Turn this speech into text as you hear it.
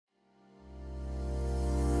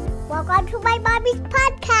Welcome to my mommy's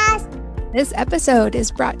podcast. This episode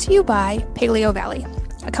is brought to you by Paleo Valley,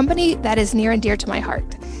 a company that is near and dear to my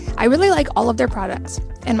heart. I really like all of their products,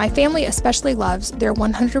 and my family especially loves their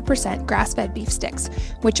 100% grass-fed beef sticks,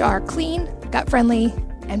 which are clean, gut-friendly,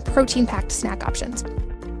 and protein-packed snack options.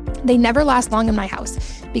 They never last long in my house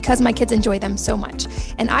because my kids enjoy them so much,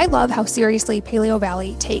 and I love how seriously Paleo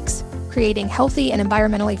Valley takes creating healthy and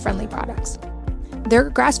environmentally friendly products. Their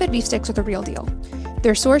grass-fed beef sticks are the real deal.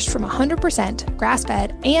 They're sourced from 100%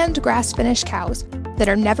 grass-fed and grass-finished cows that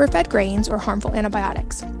are never fed grains or harmful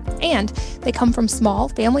antibiotics. And they come from small,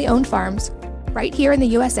 family-owned farms right here in the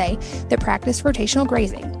USA that practice rotational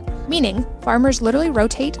grazing, meaning farmers literally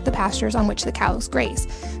rotate the pastures on which the cows graze,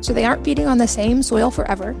 so they aren't feeding on the same soil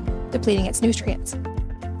forever, depleting its nutrients.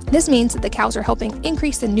 This means that the cows are helping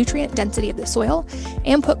increase the nutrient density of the soil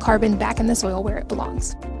and put carbon back in the soil where it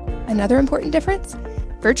belongs. Another important difference,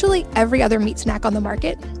 virtually every other meat snack on the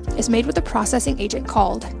market is made with a processing agent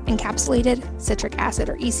called encapsulated citric acid,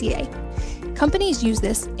 or ECA. Companies use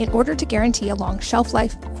this in order to guarantee a long shelf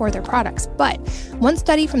life for their products. But one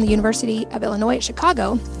study from the University of Illinois at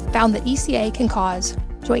Chicago found that ECA can cause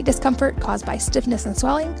joint discomfort caused by stiffness and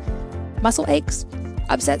swelling, muscle aches,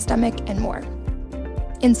 upset stomach, and more.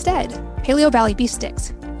 Instead, Paleo Valley beef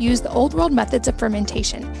sticks use the old world methods of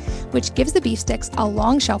fermentation, which gives the beef sticks a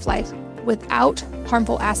long shelf life without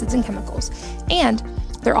harmful acids and chemicals. And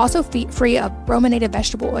they're also free of brominated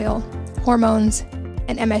vegetable oil, hormones,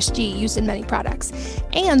 and MSG used in many products.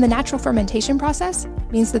 And the natural fermentation process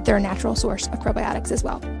means that they're a natural source of probiotics as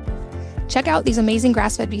well. Check out these amazing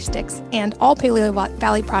grass-fed beef sticks and all Paleo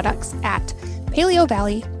Valley products at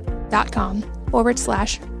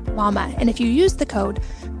paleovalley.com/mama. And if you use the code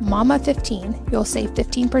MAMA15, you'll save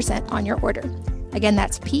 15% on your order. Again,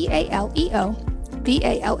 that's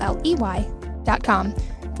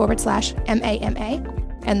PALEOVALLEY.com/MAMA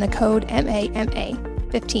and the code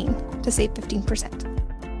MAMA15 to save 15%.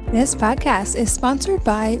 This podcast is sponsored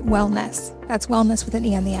by Wellness. That's wellness with an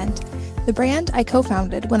E on the end. The brand I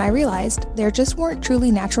co-founded when I realized there just weren't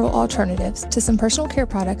truly natural alternatives to some personal care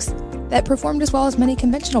products that performed as well as many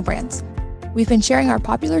conventional brands. We've been sharing our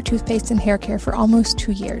popular toothpaste and hair care for almost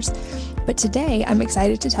 2 years, but today I'm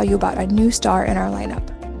excited to tell you about a new star in our lineup.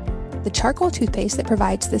 The charcoal toothpaste that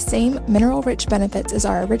provides the same mineral-rich benefits as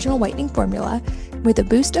our original whitening formula with a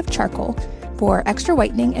boost of charcoal for extra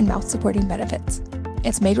whitening and mouth-supporting benefits.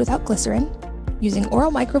 It's made without glycerin, using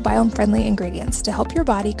oral microbiome-friendly ingredients to help your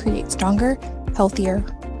body create stronger, healthier,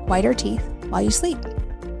 whiter teeth while you sleep.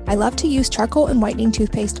 I love to use charcoal and whitening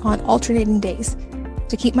toothpaste on alternating days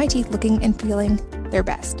to keep my teeth looking and feeling their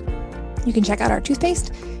best. You can check out our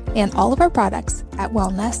toothpaste and all of our products at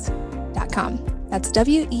wellness.com. That's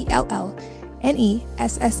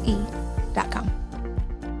WELLNESSE.com.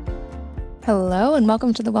 Hello, and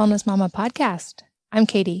welcome to the Wellness Mama podcast. I'm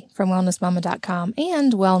Katie from wellnessmama.com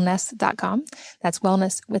and wellness.com. That's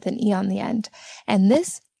wellness with an E on the end. And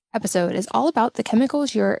this episode is all about the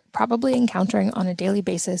chemicals you're probably encountering on a daily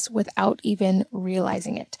basis without even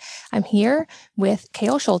realizing it. I'm here with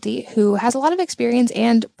Kale Schulte, who has a lot of experience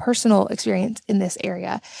and personal experience in this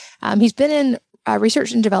area. He's been in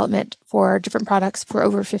research and development for different products for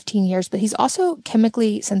over 15 years, but he's also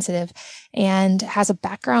chemically sensitive and has a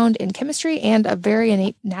background in chemistry and a very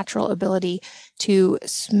innate natural ability to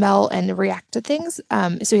smell and react to things.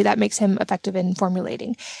 So that makes him effective in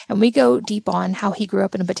formulating. And we go deep on how he grew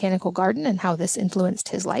up in a botanical garden and how this influenced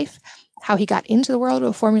his life, how he got into the world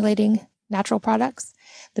of formulating natural products,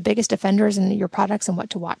 the biggest offenders in your products and what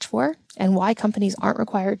to watch for, and why companies aren't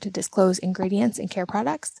required to disclose ingredients in care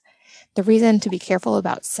products, the reason to be careful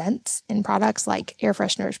about scents in products like air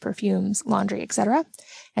fresheners, perfumes, laundry, etc.,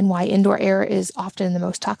 and why indoor air is often the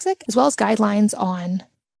most toxic, as well as guidelines on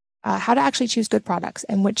how to actually choose good products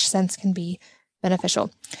and which scents can be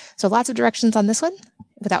beneficial. So lots of directions on this one.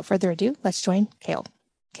 Without further ado, let's join Kale.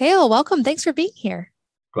 Kale, welcome. Thanks for being here.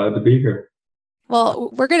 Glad to be here. Well,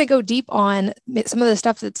 we're going to go deep on some of the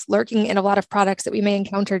stuff that's lurking in a lot of products that we may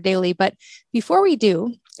encounter daily. But before we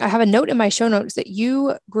do, I have a note in my show notes that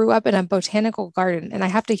you grew up in a botanical garden, and I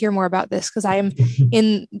have to hear more about this because I am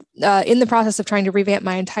in the process of trying to revamp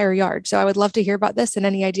my entire yard. So I would love to hear about this and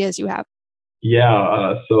any ideas you have.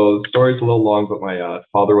 Yeah, so the story's a little long, but my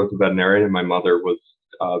father was a veterinarian and my mother was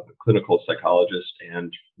a clinical psychologist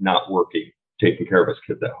and not working, taking care of his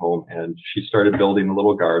kids at home. And she started building a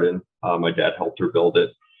little garden. My dad helped her build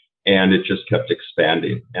it, and it just kept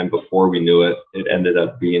expanding. And before we knew it, it ended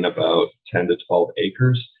up being about 10 to 12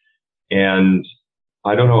 acres. And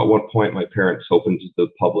I don't know at what point my parents opened to the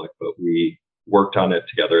public, but we worked on it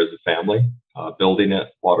together as a family, building it,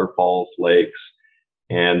 waterfalls, lakes.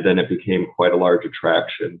 And then it became quite a large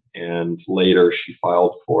attraction. And later she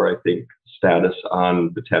filed for, I think, status on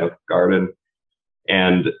Botanical Garden.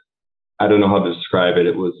 And I don't know how to describe it.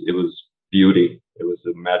 It was beauty. It was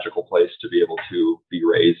a magical place to be able to be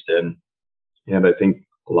raised in. And I think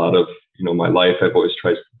a lot of, my life, I've always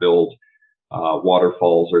tried to build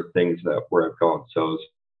waterfalls or things that where I've gone. So as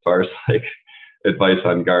far as like advice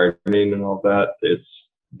on gardening and all that,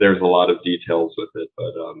 there's a lot of details with it,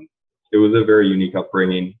 but it was a very unique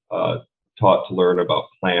upbringing, taught to learn about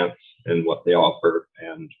plants and what they offer.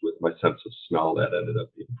 And with my sense of smell, that ended up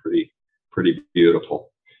being pretty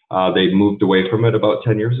beautiful. They moved away from it about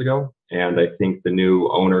 10 years ago. And I think the new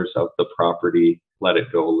owners of the property let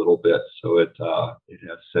it go a little bit. So it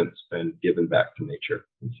has since been given back to nature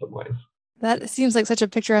in some ways. That seems like such a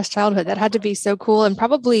picturesque childhood. That had to be so cool, and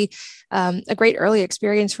probably a great early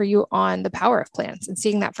experience for you on the power of plants and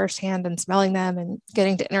seeing that firsthand and smelling them and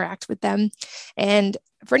getting to interact with them. And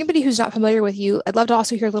for anybody who's not familiar with you, I'd love to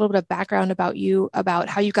also hear a little bit of background about you, about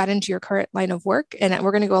how you got into your current line of work. And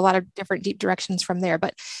we're going to go a lot of different deep directions from there.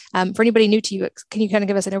 But for anybody new to you, can you kind of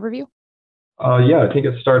give us an overview? Yeah, I think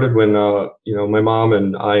it started when, my mom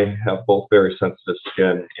and I have both very sensitive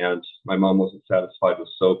skin, and my mom wasn't satisfied with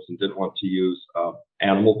soaps and didn't want to use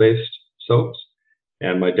animal-based soaps.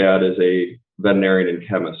 And my dad is a veterinarian and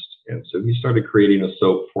chemist. And so he started creating a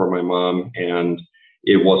soap for my mom, and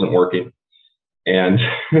it wasn't working. And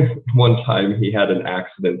one time he had an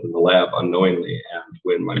accident in the lab unknowingly. And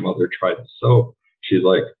when my mother tried the soap, she's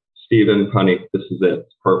like, "Stephen, honey, this is it.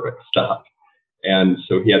 It's perfect. Stop." And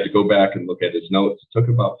so he had to go back and look at his notes. It took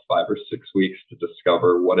about 5 or 6 weeks to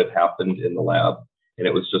discover what had happened in the lab. And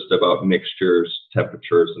it was just about mixtures,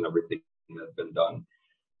 temperatures, and everything that had been done.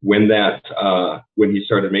 When he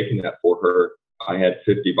started making that for her, I had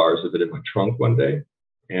 50 bars of it in my trunk one day.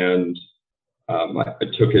 And I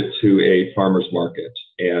took it to a farmer's market,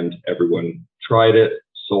 and everyone tried it,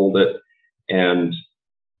 sold it, and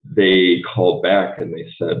they called back and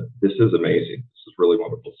they said, "This is amazing. This is really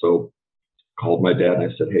wonderful." So called my dad and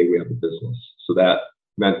I said, "Hey, we have a business." So that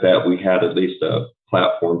meant that we had at least a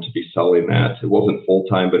platform to be selling that. It wasn't full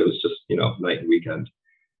time, but it was just, night and weekend.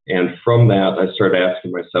 And from that, I started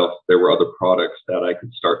asking myself if there were other products that I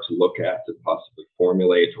could start to look at and possibly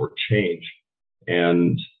formulate or change,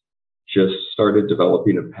 and just started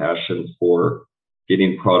developing a passion for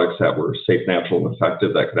getting products that were safe, natural, and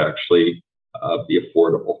effective that could actually be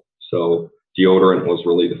affordable. So deodorant was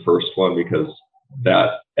really the first one, because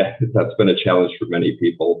that's been a challenge for many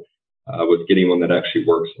people with getting one that actually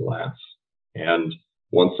works and lasts. And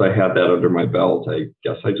once I had that under my belt, I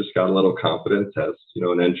guess I just got a little confidence. As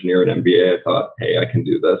an engineer at MBA, I thought, hey, I can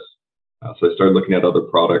do this. So I started looking at other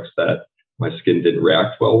products that my skin didn't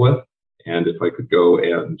react well with, and if I could go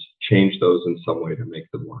and change those in some way to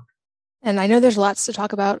make them work. And I know there's lots to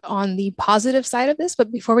talk about on the positive side of this,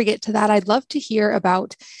 but before we get to that, I'd love to hear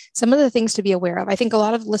about some of the things to be aware of. I think a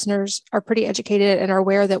lot of listeners are pretty educated and are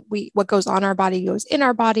aware that what goes on our body goes in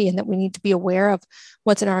our body, and that we need to be aware of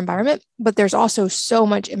what's in our environment. But there's also so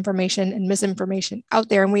much information and misinformation out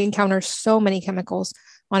there, and we encounter so many chemicals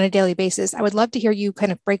on a daily basis. I would love to hear you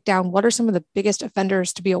kind of break down what are some of the biggest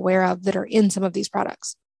offenders to be aware of that are in some of these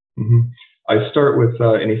products. Mm-hmm. I start with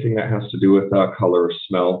anything that has to do with color or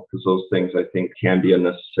smell, because those things I think can be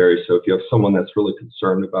unnecessary. So if you have someone that's really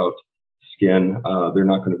concerned about skin, they're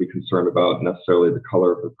not going to be concerned about necessarily the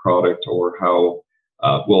color of the product or how,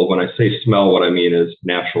 when I say smell, what I mean is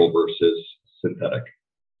natural versus synthetic.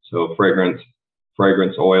 So fragrance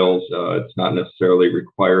oils, it's not necessarily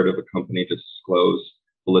required of a company to disclose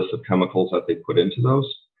the list of chemicals that they put into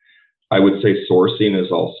those. I would say sourcing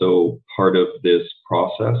is also part of this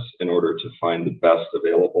process in order to find the best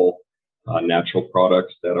available natural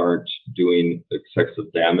products that aren't doing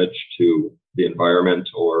excessive damage to the environment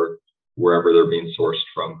or wherever they're being sourced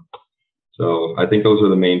from. So I think those are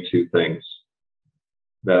the main two things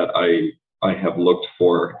that I have looked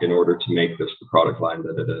for in order to make this the product line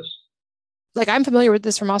that it is. Like, I'm familiar with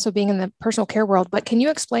this from also being in the personal care world, but can you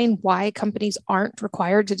explain why companies aren't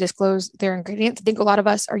required to disclose their ingredients? I think a lot of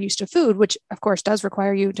us are used to food, which of course does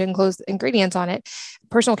require you to enclose the ingredients on it.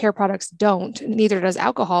 Personal care products don't, neither does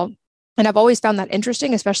alcohol. And I've always found that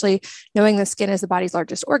interesting, especially knowing the skin is the body's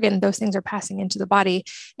largest organ. Those things are passing into the body,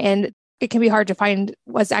 and it can be hard to find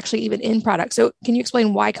what's actually even in products. So can you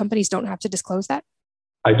explain why companies don't have to disclose that?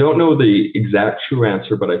 I don't know the exact true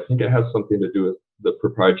answer, but I think it has something to do with the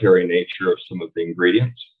proprietary nature of some of the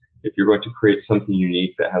ingredients. If you're going to create something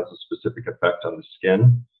unique that has a specific effect on the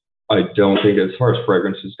skin, I don't think, as far as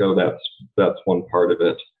fragrances go, that's one part of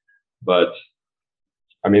it. But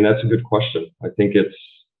I mean, that's a good question. I think it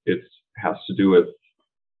has to do with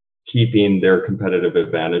keeping their competitive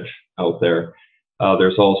advantage out there.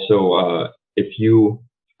 There's also, if you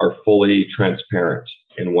are fully transparent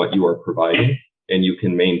in what you are providing and you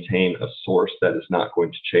can maintain a source that is not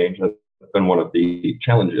going to change. That's been one of the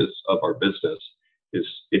challenges of our business is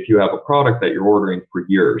if you have a product that you're ordering for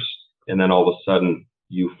years and then all of a sudden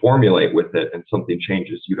you formulate with it and something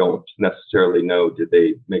changes, you don't necessarily know, did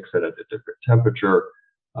they mix it at a different temperature?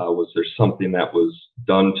 Was there something that was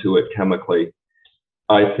done to it chemically?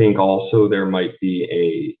 I think also there might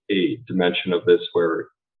be a dimension of this where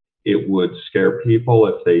it would scare people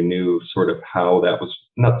if they knew sort of how that was,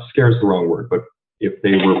 not scare is the wrong word, but if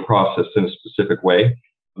they were processed in a specific way,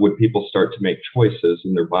 would people start to make choices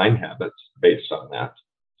in their buying habits based on that?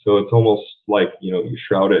 So it's almost like, you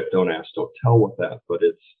shroud it, don't ask, don't tell with that, but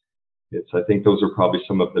I think those are probably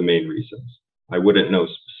some of the main reasons. I wouldn't know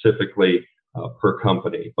specifically per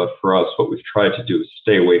company, but for us, what we've tried to do is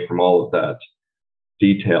stay away from all of that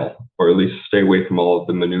detail, or at least stay away from all of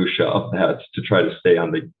the minutia of that to try to stay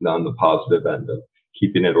on the positive end of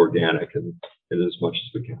keeping it organic and as much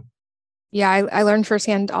as we can. Yeah, I learned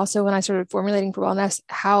firsthand also when I started formulating for wellness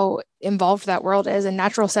how involved that world is, and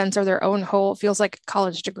natural scents are their own whole, feels like a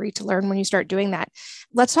college degree to learn when you start doing that.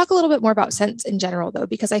 Let's talk a little bit more about scents in general, though,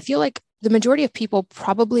 because I feel like the majority of people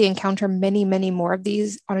probably encounter many, many more of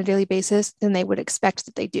these on a daily basis than they would expect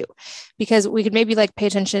that they do. Because we could maybe pay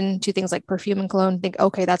attention to things like perfume and cologne, think,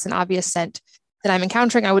 okay, that's an obvious scent that I'm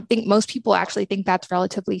encountering. I would think most people actually think that's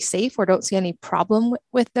relatively safe or don't see any problem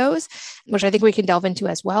with those, which I think we can delve into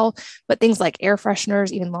as well. But things like air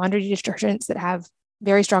fresheners, even laundry detergents that have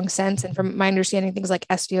very strong scents. And from my understanding, things like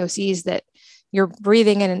SVOCs that you're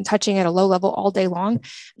breathing in and touching at a low level all day long.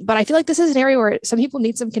 But I feel like this is an area where some people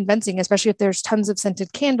need some convincing, especially if there's tons of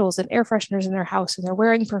scented candles and air fresheners in their house and they're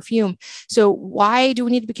wearing perfume. So why do we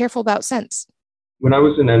need to be careful about scents? When I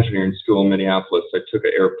was in engineering school in Minneapolis, I took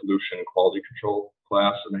an air pollution and quality control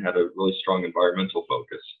class, and I had a really strong environmental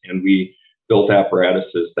focus. And we built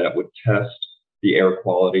apparatuses that would test the air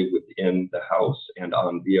quality within the house and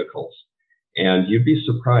on vehicles. And you'd be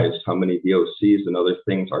surprised how many VOCs and other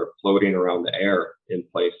things are floating around the air in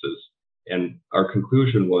places. And our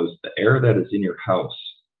conclusion was the air that is in your house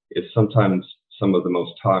is sometimes some of the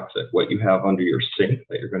most toxic. What you have under your sink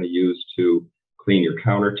that you're going to use to clean your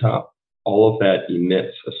countertop, all of that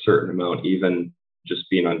emits a certain amount, even just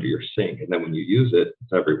being under your sink. And then when you use it,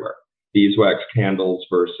 it's everywhere. Beeswax candles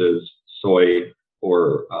versus soy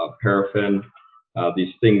or paraffin,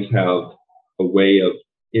 these things have a way of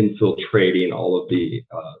infiltrating all of the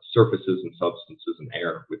surfaces and substances and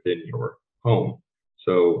air within your home.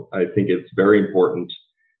 So I think it's very important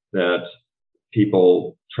that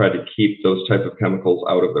people try to keep those type of chemicals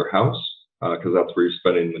out of their house because that's where you're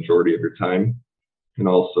spending the majority of your time. And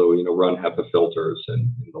also, run HEPA filters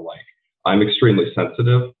and the like. I'm extremely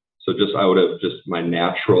sensitive. So just out of just my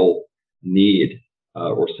natural need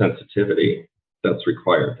or sensitivity, that's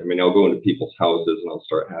required. I mean, I'll go into people's houses and I'll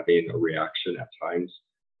start having a reaction at times.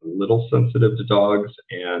 I'm a little sensitive to dogs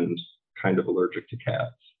and kind of allergic to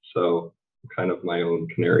cats. So I'm kind of my own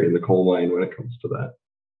canary in the coal mine when it comes to that.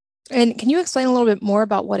 And can you explain a little bit more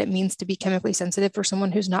about what it means to be chemically sensitive for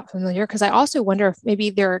someone who's not familiar? Because I also wonder if maybe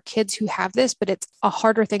there are kids who have this, but it's a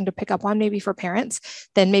harder thing to pick up on maybe for parents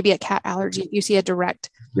than maybe a cat allergy. You see a direct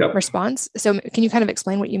response. So can you kind of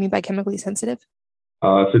explain what you mean by chemically sensitive?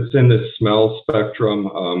 If it's in the smell spectrum,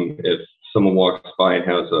 if someone walks by and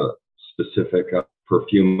has a specific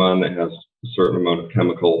perfume on that has a certain amount of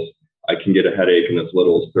chemicals, I can get a headache in as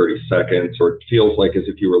little as 30 seconds, or it feels like as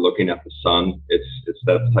if you were looking at the sun. It's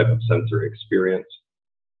that type of sensory experience.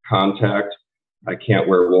 Contact, I can't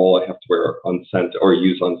wear wool. I have to wear unscented or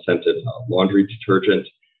use unscented laundry detergent.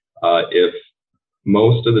 If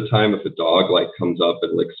most of the time, if a dog comes up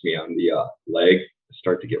and licks me on the leg, I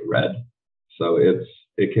start to get red. So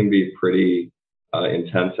it can be pretty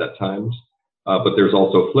intense at times. But there's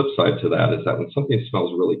also a flip side to that, is that when something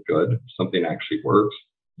smells really good, something actually works,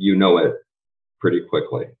 you know it pretty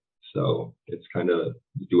quickly. So it's kind of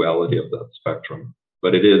the duality of that spectrum.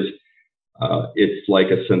 But it's like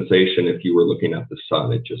a sensation if you were looking at the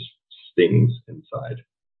sun. It just stings inside.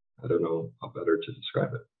 I don't know how better to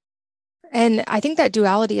describe it. And I think that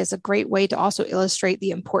duality is a great way to also illustrate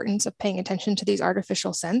the importance of paying attention to these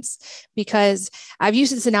artificial scents, because I've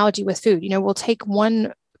used this analogy with food. We'll take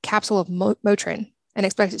one capsule of Motrin and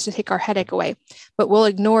expect it to take our headache away, but we'll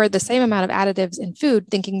ignore the same amount of additives in food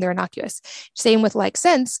thinking they're innocuous. Same with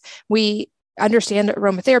scents. We understand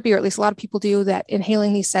aromatherapy, or at least a lot of people do, that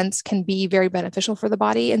inhaling these scents can be very beneficial for the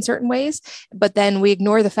body in certain ways. But then we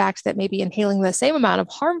ignore the fact that maybe inhaling the same amount of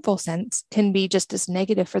harmful scents can be just as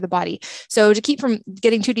negative for the body. So to keep from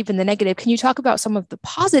getting too deep in the negative, can you talk about some of the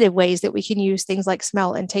positive ways that we can use things like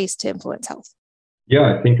smell and taste to influence health?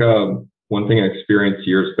 Yeah, I think one thing I experienced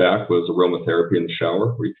years back was aromatherapy in the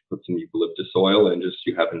shower, where you can put some eucalyptus oil and just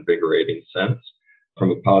you have invigorating scents.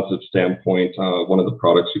 From a positive standpoint, one of the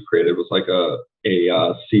products we created was like a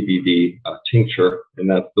CBD tincture, and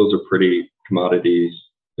those are pretty commodities,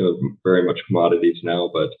 very much commodities now.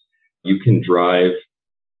 But you can drive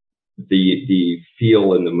the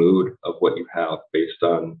feel and the mood of what you have based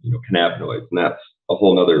on cannabinoids, and that's a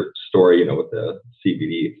whole other story, with the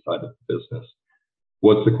CBD side of the business.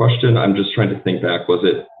 What's the question? I'm just trying to think back.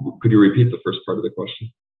 Could you repeat the first part of the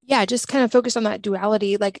question? Yeah, just kind of focus on that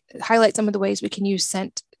duality, like highlight some of the ways we can use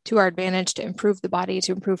scent to our advantage to improve the body,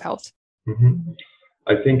 to improve health. Mm-hmm.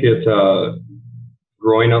 I think it's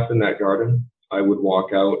growing up in that garden, I would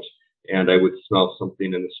walk out and I would smell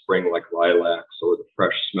something in the spring like lilacs or the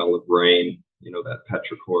fresh smell of rain, that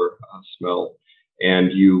petrichor smell,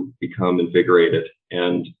 and you become invigorated.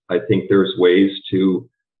 And I think there's ways to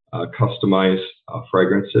customize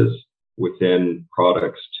fragrances within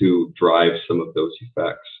products to drive some of those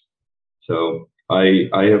effects. So I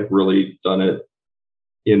have really done it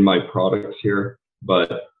in my products here, but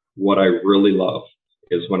what I really love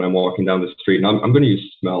is when I'm walking down the street, and I'm going to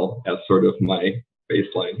use smell as sort of my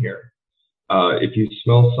baseline here. If you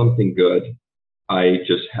smell something good, I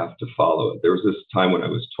just have to follow it. There was this time when I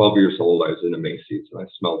was 12 years old, I was in a Macy's and I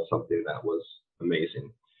smelled something that was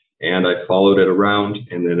amazing. And I followed it around,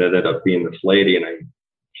 and it ended up being this lady, and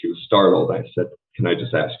she was startled. I said, "Can I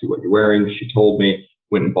just ask you what you're wearing?" She told me,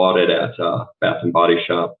 went and bought it at Bath and Body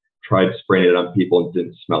Shop, tried spraying it on people and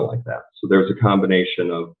didn't smell like that. So there's a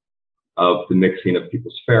combination of the mixing of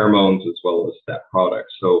people's pheromones as well as that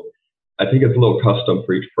product. So I think it's a little custom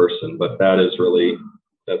for each person, but that's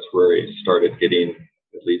where I started getting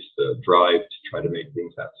at least the drive to try to make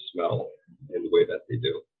things that smell in the way that they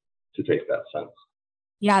do, to take that sense.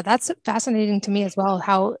 Yeah, that's fascinating to me as well,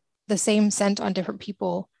 how the same scent on different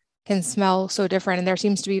people can smell so different. And there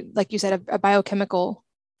seems to be, like you said, a biochemical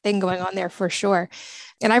thing going on there for sure.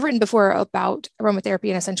 And I've written before about aromatherapy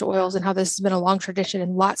and essential oils and how this has been a long tradition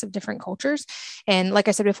in lots of different cultures. And like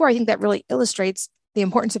I said before, I think that really illustrates the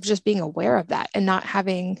importance of just being aware of that and not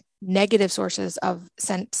having negative sources of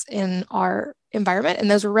scents in our environment. And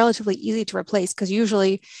those are relatively easy to replace because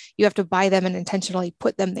usually you have to buy them and intentionally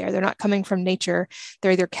put them there. They're not coming from nature.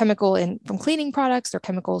 They're either chemical from cleaning products, they're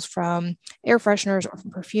chemicals from air fresheners or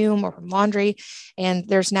from perfume or from laundry. And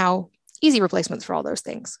there's now easy replacements for all those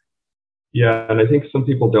things. Yeah, and I think some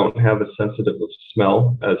people don't have as sensitive of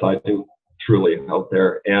smell as I do truly out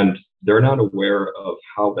there. And they're not aware of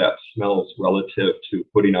how that smells relative to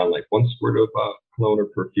putting on like one squirt of cologne or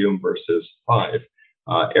perfume versus 5.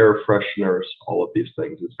 Air fresheners, all of these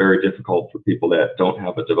things. It's very difficult for people that don't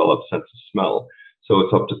have a developed sense of smell. So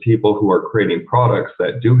it's up to people who are creating products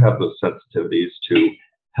that do have those sensitivities to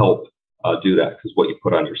help do that. Because what you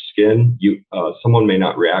put on your skin, someone may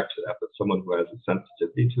not react to that, but someone who has a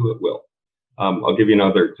sensitivity to it will. I'll give you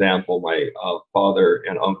another example. My father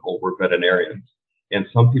and uncle were veterinarians, and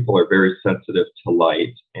some people are very sensitive to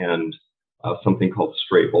light and something called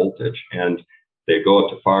stray voltage. And they go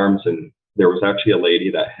up to farms, and there was actually a lady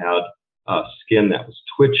that had skin that was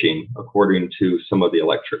twitching according to some of the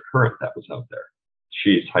electric current that was out there.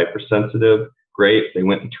 She's hypersensitive. Great. They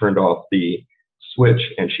went and turned off the switch,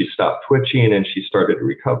 and she stopped twitching, and she started to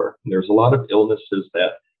recover. And there's a lot of illnesses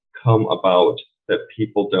that come about that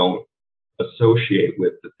people don't associate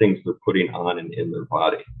with the things they're putting on and in their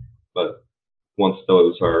body. But once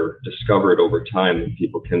those are discovered over time, then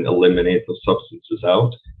people can eliminate those substances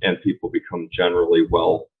out and people become generally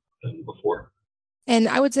well than before. And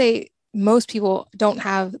I would say most people don't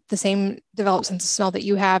have the same developed sense of smell that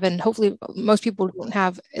you have. And hopefully most people don't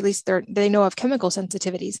have, at least they know of chemical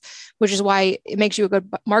sensitivities, which is why it makes you a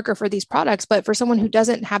good marker for these products. But for someone who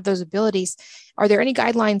doesn't have those abilities, are there any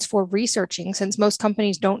guidelines for researching, since most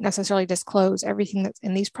companies don't necessarily disclose everything that's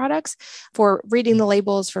in these products, for reading the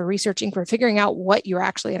labels, for researching, for figuring out what you're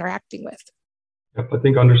actually interacting with? I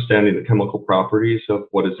think understanding the chemical properties of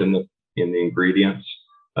what is in the ingredients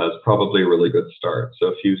is probably a really good start. So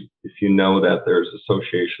if you know that there's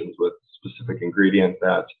associations with specific ingredient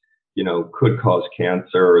that could cause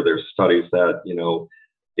cancer, or there's studies that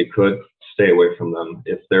it could, stay away from them.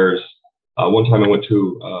 If there's one time I went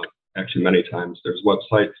to actually many times, there's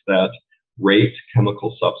websites that rate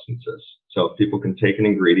chemical substances. So people can take an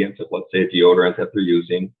ingredient of, let's say, a deodorant that they're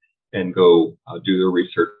using and go do their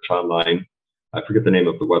research online, I forget the name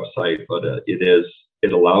of the website, but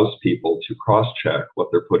it allows people to cross-check what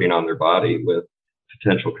they're putting on their body with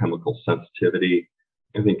potential chemical sensitivity.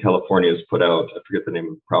 I think California has put out, I forget the name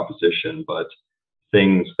of the proposition, but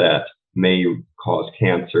things that may cause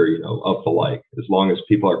cancer, of the like, as long as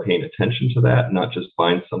people are paying attention to that, not just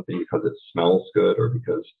buying something because it smells good or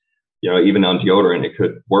because, even on deodorant, it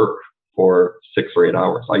could work for 6 or 8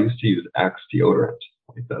 hours. I used to use Axe deodorant.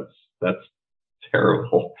 Like that's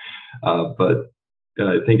terrible. But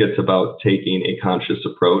I think it's about taking a conscious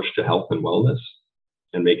approach to health and wellness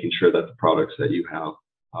and making sure that the products that you have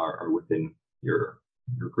are within your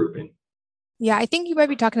grouping. Yeah, I think you might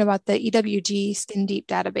be talking about the EWG Skin Deep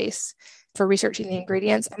database for researching the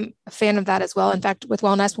ingredients. I'm a fan of that as well. In fact, with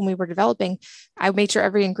Wellness, when we were developing, I made sure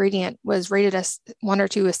every ingredient was rated as 1 or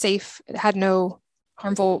 2 as safe. It had no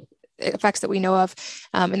harmful effects that we know of.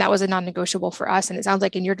 And that was a non-negotiable for us. And it sounds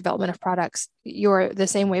like in your development of products, you're the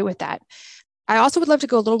same way with that. I also would love to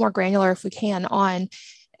go a little more granular if we can on,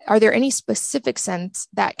 are there any specific scents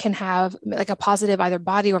that can have like a positive either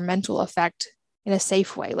body or mental effect in a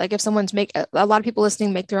safe way? Like if someone's a lot of people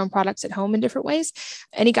listening make their own products at home in different ways,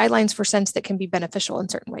 any guidelines for scents that can be beneficial in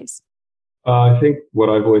certain ways? I think what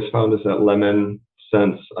I've always found is that lemon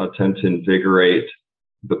scents tend to invigorate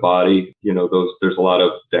the body. There's a lot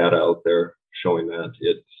of data out there showing that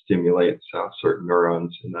it stimulates certain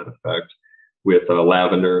neurons in that effect. With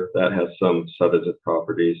lavender, that has some sedative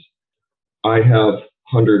properties. I have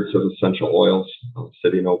hundreds of essential oils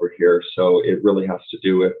sitting over here, so it really has to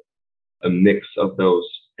do with a mix of those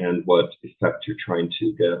and what effect you're trying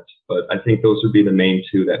to get. But I think those would be the main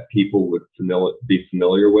 2 that people would be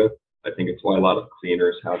familiar with. I think it's why a lot of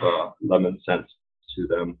cleaners have a lemon scent to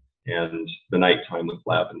them and the nighttime with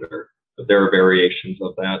lavender. But there are variations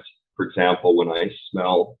of that. For example, when I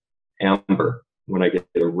smell amber, when I get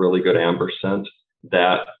a really good amber scent,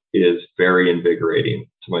 that is very invigorating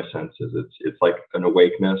to my senses. It's like an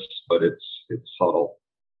awakeness, but it's subtle.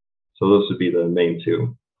 So those would be the main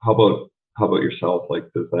 2. How about yourself?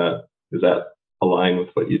 Like, does that align with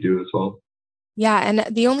what you do as well? Yeah.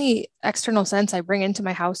 And the only external scents I bring into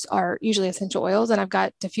my house are usually essential oils. And I've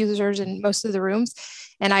got diffusers in most of the rooms.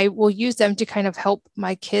 And I will use them to kind of help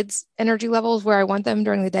my kids' energy levels where I want them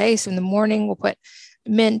during the day. So in the morning, we'll put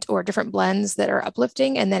mint or different blends that are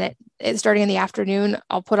uplifting. And then it starting in the afternoon,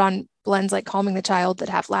 I'll put on blends like Calming the Child that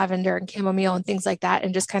have lavender and chamomile and things like that,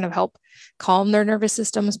 and just kind of help calm their nervous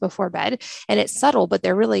systems before bed. And it's subtle, but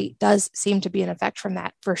there really does seem to be an effect from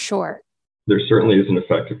that for sure. There certainly is an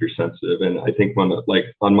effect if you're sensitive. And I think like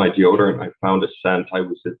on my deodorant, I found a scent. I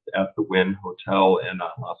was at the Wynn Hotel in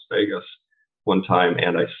Las Vegas one time,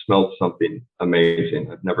 and I smelled something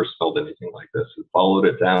amazing. I've never smelled anything like this. I followed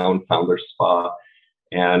it down, found their spa,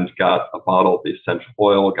 and got a bottle of the essential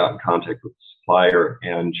oil, got in contact with the supplier,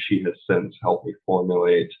 and she has since helped me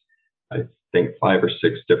formulate, I think, 5 or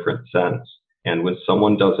 6 different scents. And when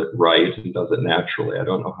someone does it right and does it naturally, I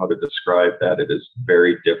don't know how to describe that. It is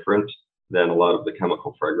very different than a lot of the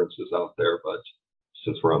chemical fragrances out there. But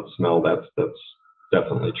since we're on smell, that's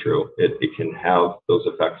definitely true. It can have those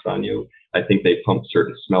effects on you. I think they pump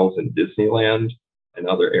certain smells in Disneyland and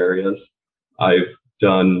other areas. I've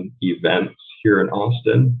done events here in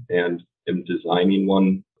Austin and am designing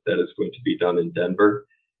one that is going to be done in Denver.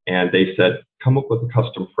 And they said, come up with a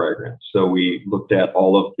custom fragrance. So we looked at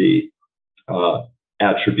all of the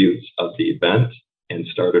attributes of the event and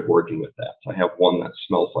started working with that. So I have one that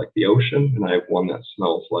smells like the ocean, and I have one that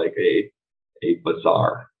smells like a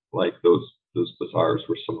bazaar, like those bazaars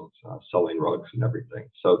where someone's selling rugs and everything.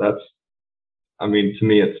 So to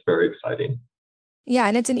me, it's very exciting. Yeah.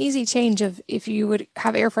 And it's an easy change of if you would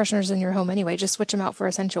have air fresheners in your home anyway, just switch them out for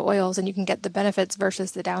essential oils and you can get the benefits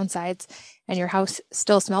versus the downsides, and your house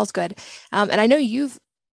still smells good. And I know you've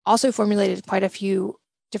also formulated quite a few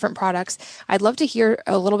different products. I'd love to hear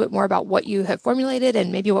a little bit more about what you have formulated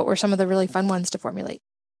and maybe what were some of the really fun ones to formulate.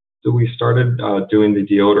 So we started doing the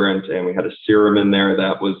deodorant, and we had a serum in there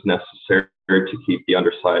that was necessary to keep the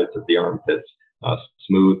undersides of the armpits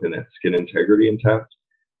smooth and that skin integrity intact.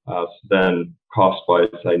 So then cost-wise,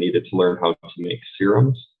 I needed to learn how to make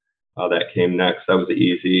serums. That came next. That was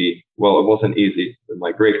easy. Well, it wasn't easy.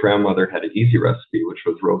 My great-grandmother had an easy recipe, which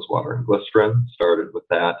was rose water and glycerin. Started with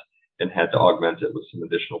that and had to augment it with some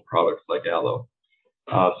additional products like aloe.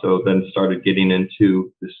 So then started getting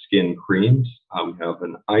into the skin creams. We have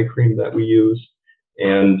an eye cream that we use,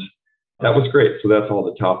 and that was great. So that's all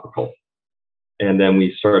the topical. And then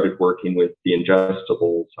we started working with the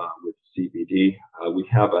ingestibles with CBD. We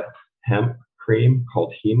have a hemp cream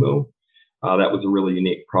called Hemu. That was a really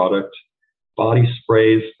unique product. Body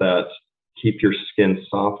sprays that keep your skin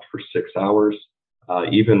soft for 6 hours.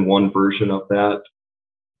 Even one version of that,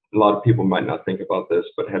 a lot of people might not think about this,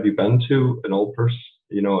 but have you been to an old person,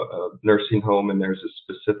 a nursing home, and there's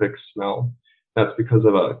a specific smell? That's because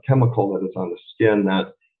of a chemical that is on the skin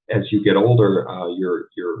that as you get older,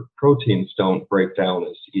 your proteins don't break down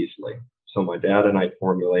as easily. So my dad and I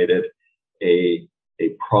formulated a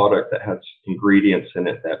product that has ingredients in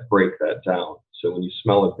it that break that down. So when you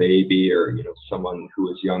smell a baby or someone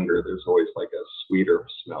who is younger, there's always like a sweeter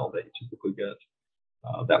smell that you typically get.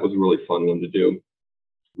 That was a really fun one to do.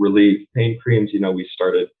 Relief pain creams, we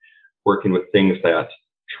started working with things that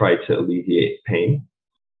try to alleviate pain.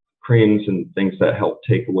 Creams and things that help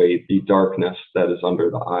take away the darkness that is under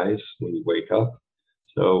the eyes when you wake up.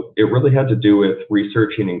 So it really had to do with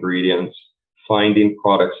researching ingredients, finding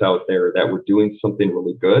products out there that were doing something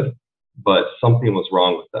really good, but something was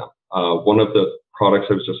wrong with them. One of the products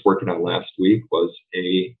I was just working on last week was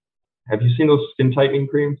have you seen those skin tightening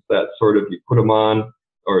creams that sort of you put them on,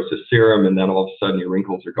 or it's a serum, and then all of a sudden your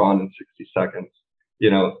wrinkles are gone in 60 seconds?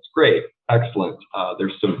 It's great, excellent.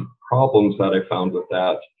 There's some problems that I found with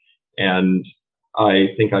that, and I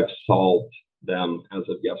think I've solved them as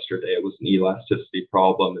of yesterday. It was an elasticity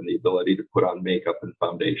problem and the ability to put on makeup and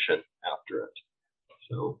foundation after it.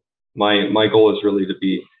 So my goal is really to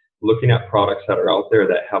be looking at products that are out there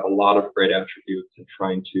that have a lot of great attributes and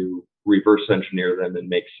trying to reverse engineer them and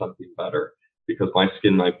make something better, because my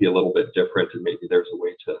skin might be a little bit different and maybe there's a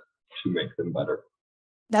way to make them better.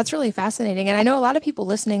 That's really fascinating. And I know a lot of people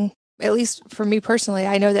listening, at least for me personally,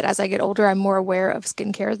 I know that as I get older, I'm more aware of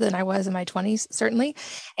skincare than I was in my 20s, certainly.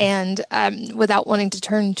 And without wanting to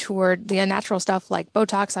turn toward the unnatural stuff like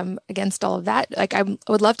Botox, I'm against all of that. Like, I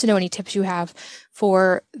would love to know any tips you have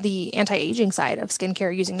for the anti-aging side of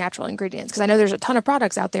skincare using natural ingredients, because I know there's a ton of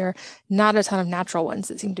products out there, not a ton of natural ones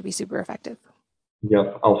that seem to be super effective.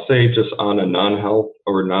 Yep. I'll say just on a non-health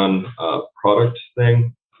or non-product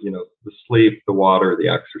thing, the sleep, the water, the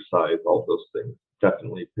exercise, all those things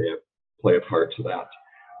definitely play a part to that.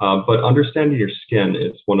 But understanding your skin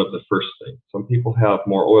is one of the first things. Some people have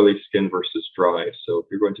more oily skin versus dry. So if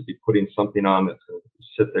you're going to be putting something on that's going to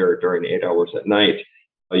sit there during 8 hours at night,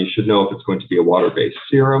 you should know if it's going to be a water-based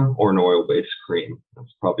serum or an oil-based cream.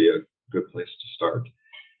 That's probably a good place to start.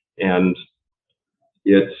 And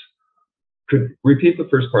could repeat the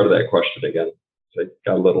first part of that question again. I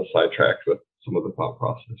got a little sidetracked with some of the thought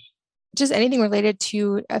process. Just anything related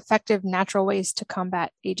to effective natural ways to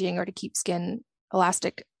combat aging or to keep skin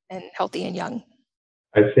elastic and healthy and young.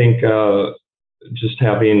 I think just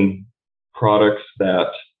having products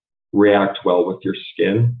that react well with your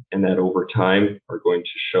skin and that over time are going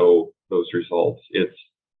to show those results.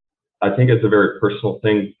 I think it's a very personal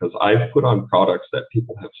thing, because I've put on products that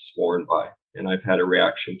people have sworn by and I've had a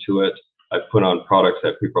reaction to it. I've put on products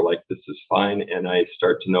that people are like, this is fine. And I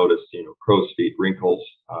start to notice, crow's feet, wrinkles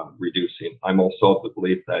reducing. I'm also of the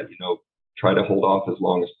belief that, try to hold off as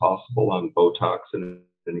long as possible on Botox and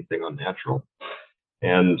anything unnatural.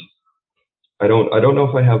 And I don't know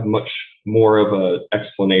if I have much more of an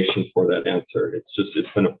explanation for that answer.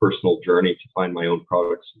 It's been a personal journey to find my own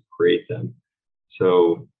products and create them.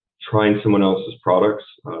 So trying someone else's products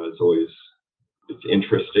it's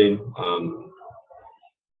interesting.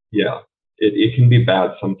 Yeah. It can be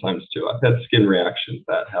bad sometimes too. I've had skin reactions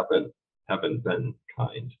that haven't been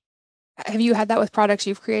kind. Have you had that with products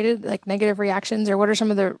you've created, like negative reactions, or what are some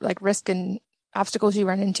of the risk and obstacles you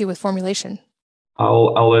run into with formulation?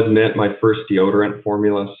 I'll admit my first deodorant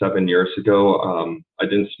formula 7 years ago, I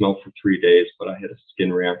didn't smell for 3 days, but I had a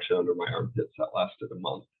skin reaction under my armpits that lasted a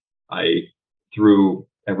month. I threw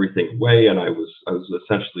everything away and I was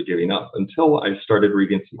essentially giving up until I started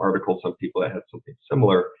reading some articles on people that had something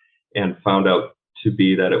similar, and found out to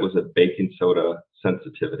be that it was a baking soda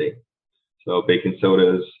sensitivity. So baking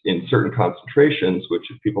soda is in certain concentrations, which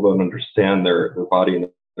if people don't understand their body and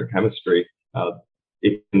their chemistry,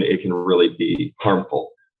 it can really be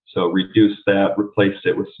harmful. So reduced that, replaced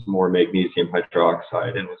it with some more magnesium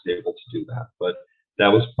hydroxide, and was able to do that. But that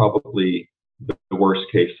was probably the worst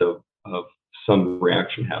case of some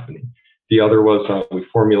reaction happening. The other was we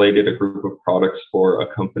formulated a group of products for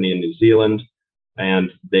a company in New Zealand,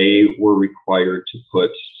 and they were required to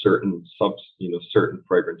put certain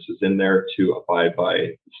fragrances in there to abide by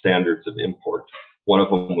standards of import. One of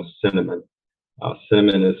them was cinnamon.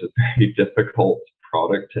 Cinnamon is a very difficult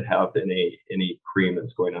product to have in any cream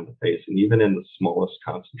that's going on the face, and even in the smallest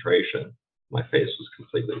concentration, my face was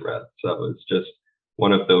completely red. So it's just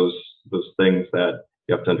one of those things that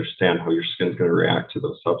you have to understand how your skin's going to react to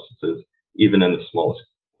those substances, even in the smallest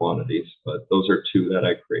quantities. But those are two that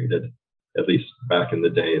I created, at least back in the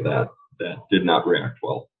day, that did not react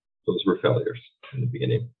well. Those were failures in the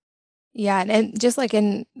beginning. Yeah. And just like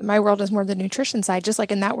in my world is more the nutrition side, just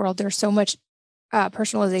like in that world, there's so much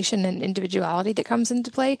personalization and individuality that comes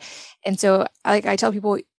into play. And so, like I tell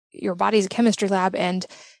people, your body's a chemistry lab, and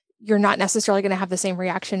you're not necessarily going to have the same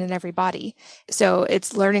reaction in every body. So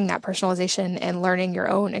it's learning that personalization and learning your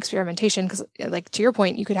own experimentation. Because, like to your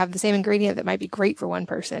point, you could have the same ingredient that might be great for one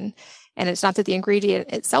person, and it's not that the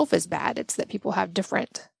ingredient itself is bad; it's that people have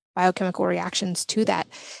different biochemical reactions to that.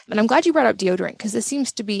 And I'm glad you brought up deodorant, because this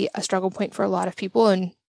seems to be a struggle point for a lot of people.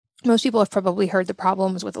 And most people have probably heard the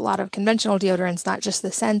problems with a lot of conventional deodorants, not just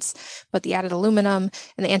the scents, but the added aluminum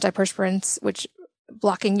and the antiperspirants, which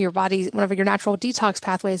blocking your body, one of your natural detox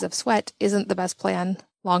pathways of sweat, isn't the best plan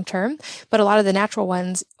long term. But a lot of the natural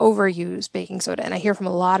ones overuse baking soda. And I hear from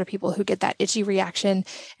a lot of people who get that itchy reaction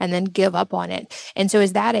and then give up on it. And so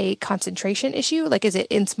is that a concentration issue? Like, is it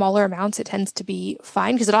in smaller amounts, it tends to be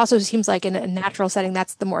fine? Because it also seems like in a natural setting,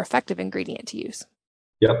 that's the more effective ingredient to use.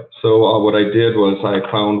 Yep. So what I did was I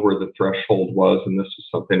found where the threshold was, and this was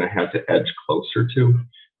something I had to edge closer to.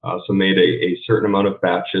 So made a certain amount of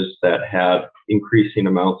batches that had increasing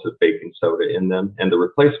amounts of baking soda in them, and the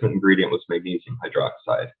replacement ingredient was magnesium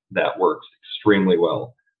hydroxide. That works extremely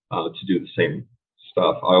well to do the same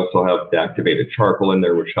stuff. I also have the activated charcoal in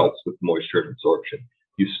there, which helps with moisture and absorption.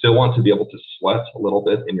 You still want to be able to sweat a little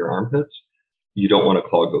bit in your armpits. You don't want to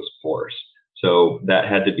clog those pores. So that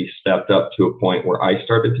had to be stepped up to a point where I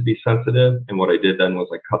started to be sensitive. And what I did then was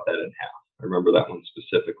I cut that in half. I remember that one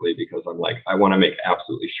specifically because I'm like, I want to make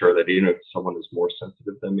absolutely sure that even if someone is more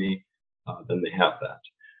sensitive than me, then they have that.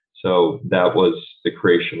 So that was the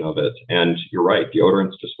creation of it. And you're right,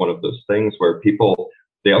 deodorant's just one of those things where people,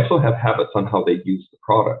 they also have habits on how they use the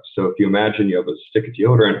product. So if you imagine you have a stick of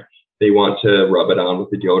deodorant, they want to rub it on with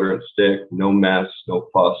the deodorant stick, no mess, no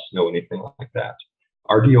fuss, no anything like that.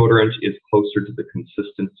 Our deodorant is closer to the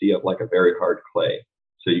consistency of like a very hard clay.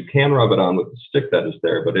 So you can rub it on with the stick that is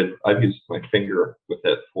there, but I've used my finger with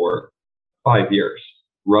it for 5 years.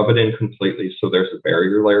 Rub it in completely so there's a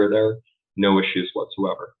barrier layer there, no issues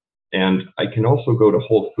whatsoever. And I can also go to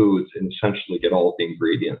Whole Foods and essentially get all of the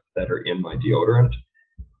ingredients that are in my deodorant.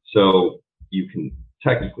 So you can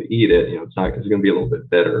technically eat it. It's going to be a little bit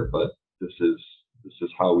bitter, but this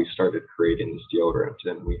is how we started creating this deodorant,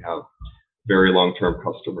 and we have very long-term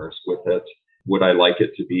customers with it. Would I like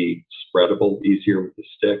it to be spreadable, easier with the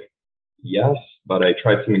stick? Yes, but I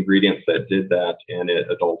tried some ingredients that did that, and it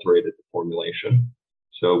adulterated the formulation.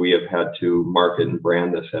 So we have had to market and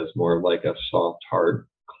brand this as more like a soft, hard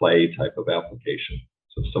clay type of application.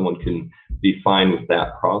 So if someone can be fine with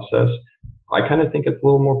that process, I kind of think it's a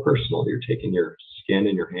little more personal. You're taking your skin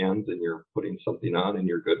in your hands and you're putting something on, and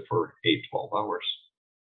you're good for 8-12 hours.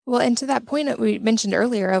 Well, and to that point that we mentioned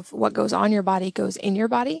earlier of what goes on your body goes in your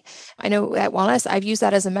body. I know at Wellness, I've used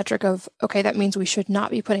that as a metric of, okay, that means we should not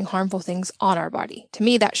be putting harmful things on our body. To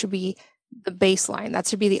me, that should be the baseline. That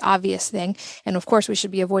should be the obvious thing. And of course, we should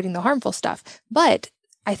be avoiding the harmful stuff. But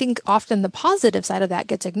I think often the positive side of that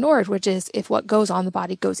gets ignored, which is if what goes on the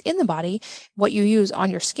body goes in the body, what you use on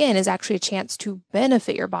your skin is actually a chance to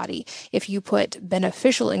benefit your body if you put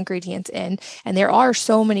beneficial ingredients in. And there are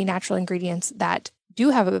so many natural ingredients that do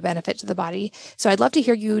have a benefit to the body. So I'd love to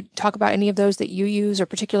hear you talk about any of those that you use or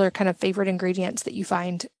particular kind of favorite ingredients that you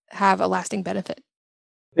find have a lasting benefit.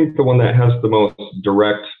 I think the one that has the most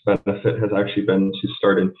direct benefit has actually been to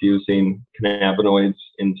start infusing cannabinoids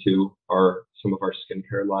into some of our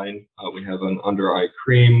skincare line. We have an under eye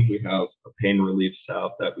cream, we have a pain relief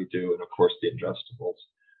salve that we do, and of course the ingestibles.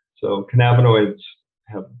 So cannabinoids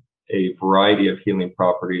have a variety of healing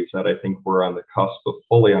properties that I think we're on the cusp of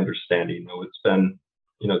fully understanding. It's been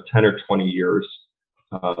 10 or 20 years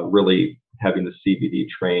really having the CBD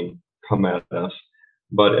train come at us.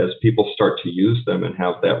 But as people start to use them and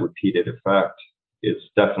have that repeated effect, it's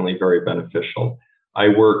definitely very beneficial. I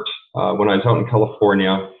worked, when I was out in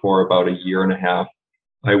California for about a year and a half,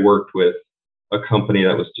 I worked with a company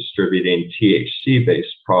that was distributing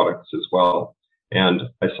THC-based products as well. And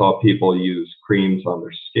I saw people use creams on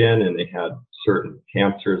their skin, and they had certain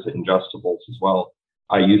cancers, ingestibles as well.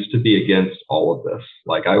 I used to be against all of this.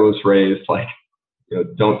 Like, I was raised like,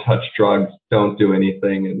 don't touch drugs, don't do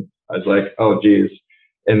anything. And I was like, oh, geez.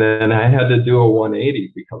 And then I had to do a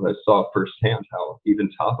 180 because I saw firsthand how even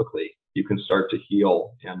topically you can start to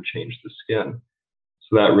heal and change the skin.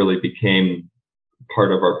 So that really became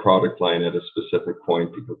part of our product line at a specific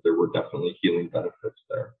point because there were definitely healing benefits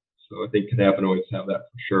there. So I think cannabinoids have that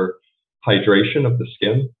for sure. Hydration of the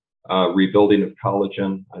skin, rebuilding of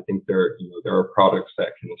collagen. I think there are products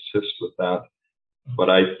that can assist with that.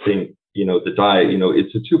 But I think the diet,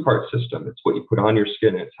 it's a two-part system. It's what you put on your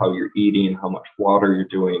skin, it's how you're eating, how much water you're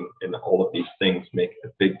doing, and all of these things make a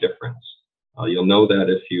big difference. You'll know that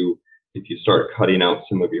if you start cutting out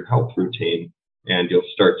some of your health routine, and you'll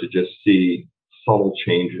start to just see subtle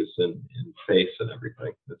changes in face and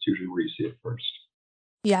everything. That's usually where you see it first.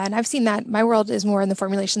 Yeah, and I've seen that. My world is more in the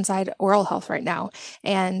formulation side, oral health right now.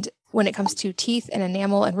 And when it comes to teeth and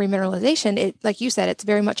enamel and remineralization, it, like you said, it's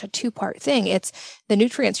very much a two-part thing. It's the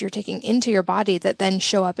nutrients you're taking into your body that then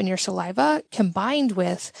show up in your saliva, combined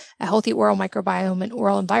with a healthy oral microbiome and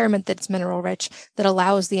oral environment that's mineral rich, that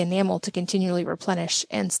allows the enamel to continually replenish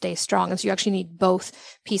and stay strong. And so you actually need both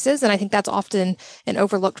pieces. And I think that's often an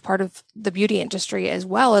overlooked part of the beauty industry as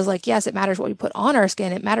well, as like, yes, it matters what we put on our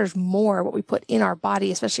skin. It matters more what we put in our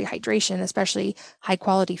body, especially hydration, especially high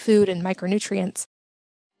quality food and micronutrients.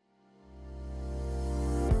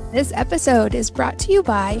 This episode is brought to you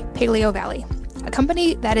by Paleo Valley, a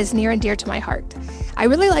company that is near and dear to my heart. I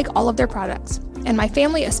really like all of their products, and my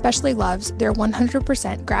family especially loves their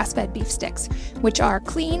 100% grass-fed beef sticks, which are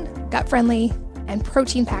clean, gut-friendly, and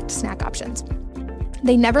protein-packed snack options.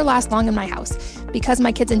 They never last long in my house because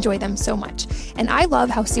my kids enjoy them so much, and I love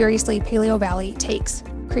how seriously Paleo Valley takes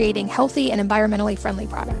creating healthy and environmentally friendly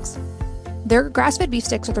products. Their grass-fed beef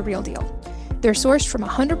sticks are the real deal. They're sourced from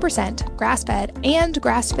 100% grass-fed and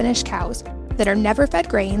grass-finished cows that are never fed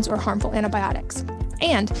grains or harmful antibiotics.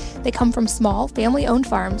 And they come from small, family-owned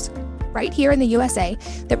farms right here in the USA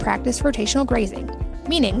that practice rotational grazing,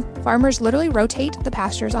 meaning farmers literally rotate the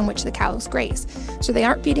pastures on which the cows graze, so they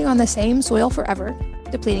aren't feeding on the same soil forever,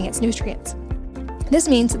 depleting its nutrients. This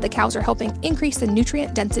means that the cows are helping increase the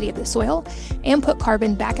nutrient density of the soil and put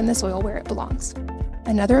carbon back in the soil where it belongs.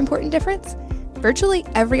 Another important difference? Virtually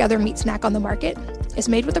every other meat snack on the market is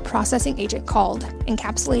made with a processing agent called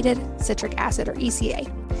encapsulated citric acid, or ECA.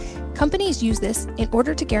 Companies use this in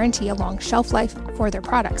order to guarantee a long shelf life for their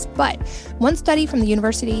products, but one study from the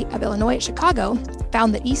University of Illinois at Chicago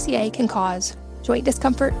found that ECA can cause joint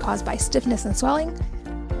discomfort caused by stiffness and swelling,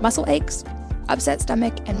 muscle aches, upset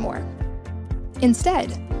stomach, and more. Instead,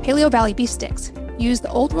 Paleo Valley beef sticks use the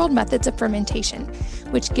old world methods of fermentation,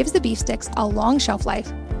 which gives the beef sticks a long shelf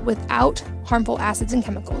life without harmful acids and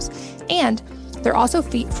chemicals. And they're also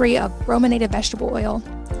free of brominated vegetable oil,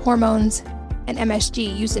 hormones, and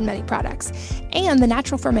MSG used in many products. And the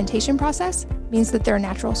natural fermentation process means that they're a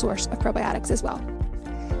natural source of probiotics as well.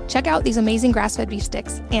 Check out these amazing grass-fed beef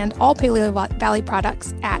sticks and all Paleo Valley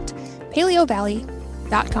products at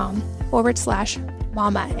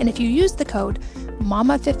paleovalley.com/mama. And if you use the code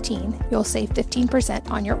MAMA15, you'll save 15%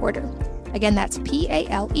 on your order. Again, that's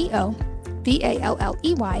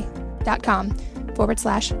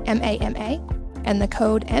PALEOVALLEY.com/MAMA and the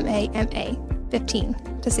code MAMA15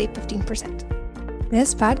 to save 15%.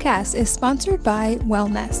 This podcast is sponsored by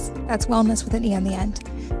Wellness. That's wellness with an E on the end.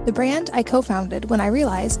 The brand I co-founded when I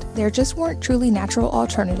realized there just weren't truly natural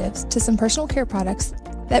alternatives to some personal care products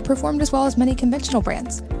that performed as well as many conventional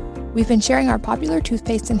brands. We've been sharing our popular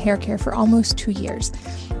toothpaste and hair care for almost 2 years,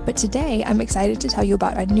 but today I'm excited to tell you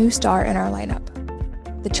about a new star in our lineup.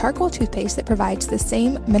 The charcoal toothpaste that provides the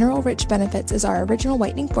same mineral-rich benefits as our original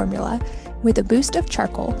whitening formula with a boost of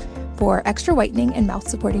charcoal for extra whitening and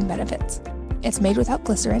mouth-supporting benefits. It's made without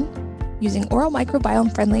glycerin, using oral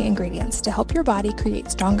microbiome-friendly ingredients to help your body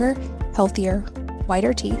create stronger, healthier,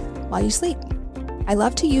 whiter teeth while you sleep. I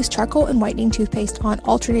love to use charcoal and whitening toothpaste on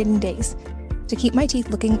alternating days to keep my teeth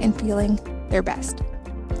looking and feeling their best.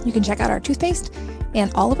 You can check out our toothpaste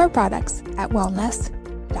and all of our products at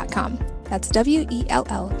wellness.com. That's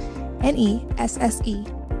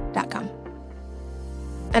WELLNESSE.com.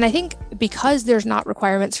 And I think because there's not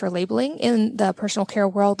requirements for labeling in the personal care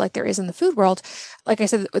world like there is in the food world, like I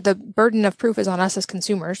said, the burden of proof is on us as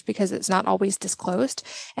consumers because it's not always disclosed.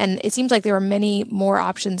 And it seems like there are many more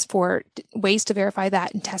options for ways to verify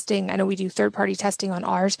that in testing. I know we do third-party testing on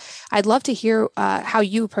ours. I'd love to hear how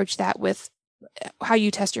you approach that with how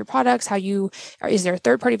you test your products, is there a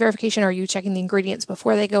third-party verification? Or are you checking the ingredients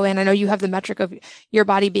before they go in? I know you have the metric of your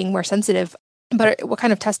body being more sensitive, but what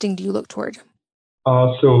kind of testing do you look toward?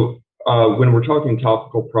 When we're talking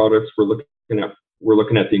topical products, we're looking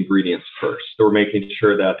at the ingredients first. So we're making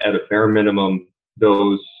sure that at a bare minimum,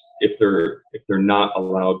 those, if they're not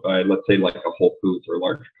allowed by, let's say, like a Whole Foods or a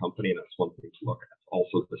larger company, that's one thing to look at.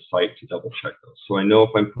 Also the site to double check those. So I know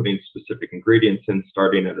if I'm putting specific ingredients in,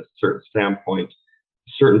 starting at a certain standpoint,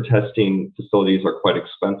 certain testing facilities are quite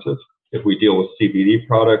expensive. If we deal with CBD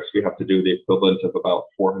products, we have to do the equivalent of about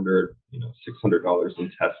 $400, $600 in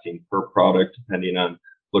testing per product, depending on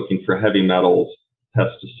looking for heavy metals,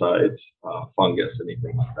 pesticides, fungus,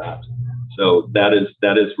 anything like that. So that is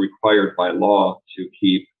required by law to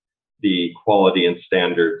keep the quality and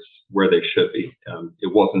standards where they should be.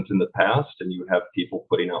 It wasn't in the past, and you have people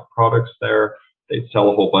putting out products there. They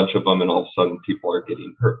sell a whole bunch of them, and all of a sudden people are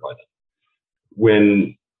getting hurt by them.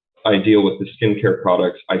 When I deal with the skincare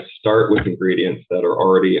products, I start with ingredients that are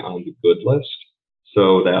already on the good list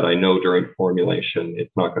so that I know during formulation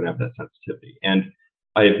it's not going to have that sensitivity. And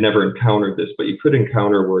I have never encountered this, but you could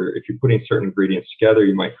encounter where if you're putting certain ingredients together,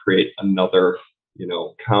 you might create another,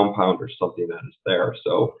 compound or something that is there.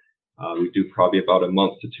 So we do probably about a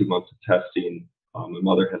month to 2 months of testing. My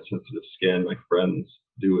mother has sensitive skin. My friends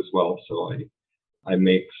do as well. So I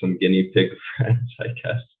make some guinea pig friends, I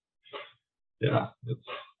guess. Yeah,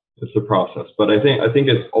 it's a process. But I think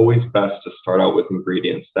it's always best to start out with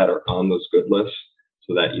ingredients that are on those good lists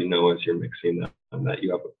so that as you're mixing them and that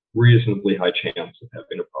you have a reasonably high chance of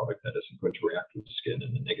having a product that isn't going to react with the skin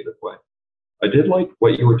in a negative way. I did like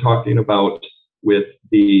what you were talking about with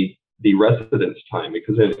the residence time,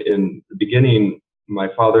 because in the beginning, my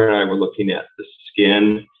father and I were looking at the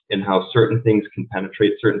skin and how certain things can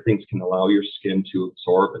penetrate, certain things can allow your skin to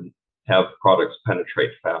absorb and have products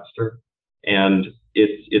penetrate faster. And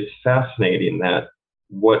it's fascinating that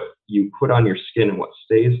what you put on your skin and what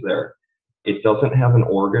stays there, it doesn't have an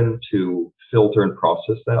organ to filter and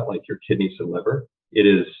process that like your kidneys and liver. It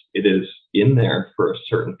is in there for a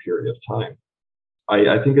certain period of time.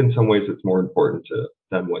 I think in some ways it's more important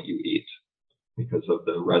than what you eat because of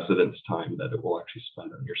the residence time that it will actually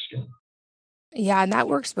spend on your skin. Yeah, and that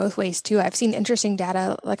works both ways too. I've seen interesting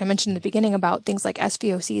data, like I mentioned in the beginning, about things like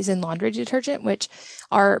SVOCs in laundry detergent, which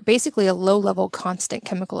are basically a low-level constant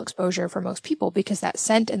chemical exposure for most people because that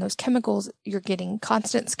scent and those chemicals, you're getting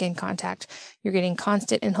constant skin contact, you're getting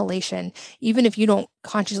constant inhalation, even if you don't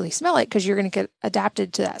consciously smell it because you're going to get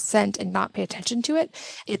adapted to that scent and not pay attention to it.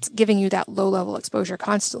 It's giving you that low-level exposure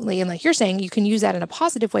constantly. And like you're saying, you can use that in a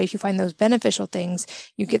positive way. If you find those beneficial things,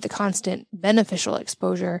 you get the constant beneficial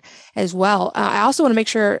exposure as well. I also want to make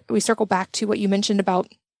sure we circle back to what you mentioned about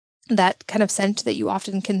that kind of scent that you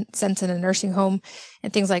often can sense in a nursing home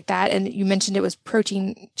and things like that. And you mentioned it was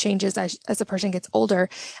protein changes as a person gets older.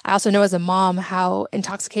 I also know as a mom how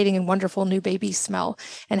intoxicating and wonderful new babies smell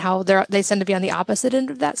and how they tend to be on the opposite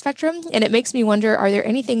end of that spectrum. And it makes me wonder, are there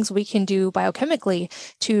any things we can do biochemically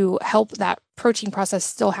to help that protein process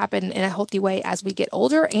still happen in a healthy way as we get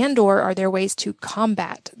older? And or are there ways to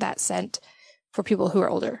combat that scent for people who are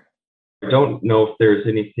older? I don't know if there's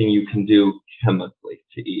anything you can do chemically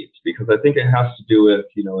to eat, because I think it has to do with,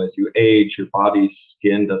 as you age, your body's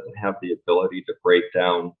skin doesn't have the ability to break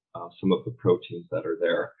down some of the proteins that are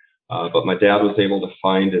there. But my dad was able to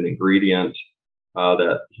find an ingredient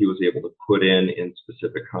that he was able to put in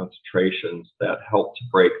specific concentrations that helped to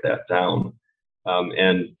break that down,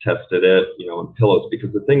 and tested it, in pillows.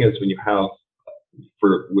 Because the thing is, when you have,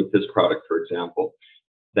 with this product, for example,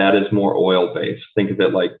 that is more oil-based. Think of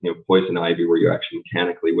it like, poison ivy, where you actually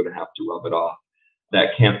mechanically would have to rub it off.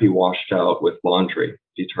 That can't be washed out with laundry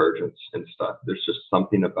detergents and stuff. There's just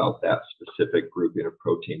something about that specific grouping of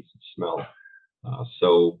proteins and smell.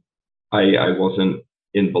 So I wasn't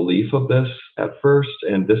in belief of this at first.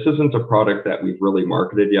 And this isn't a product that we've really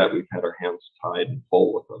marketed yet. We've had our hands tied and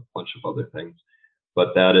full with a bunch of other things.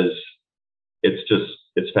 But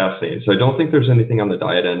it's fascinating. So I don't think there's anything on the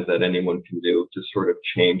diet end that anyone can do to sort of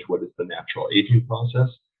change what is the natural aging process.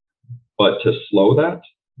 But to slow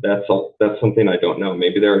that's something I don't know.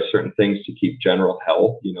 Maybe there are certain things to keep general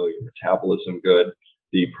health, your metabolism good,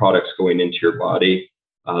 the products going into your body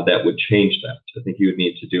that would change that. I think you would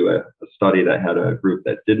need to do a study that had a group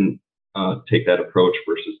that didn't take that approach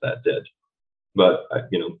versus that did. But,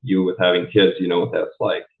 you with having kids, you know what that's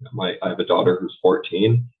like. I have a daughter who's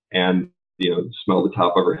 14, and smell the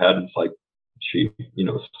top of her head. It's like she,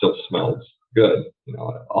 still smells good.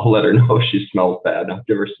 I'll let her know if she smells bad. I'll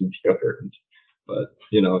give her some deodorant. But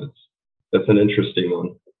that's an interesting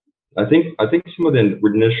one. I think some of the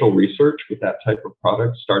initial research with that type of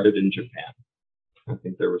product started in Japan. I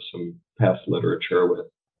think there was some past literature with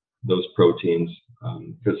those proteins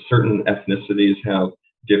because certain ethnicities have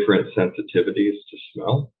different sensitivities to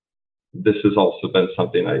smell. This has also been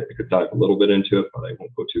something I could dive a little bit into it, but I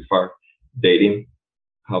won't go too far. Dating,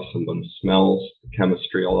 how someone smells, the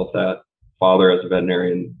chemistry, all of that. Father, as a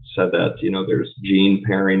veterinarian, said that, there's gene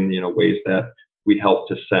pairing, ways that we help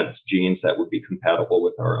to sense genes that would be compatible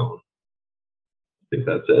with our own. I think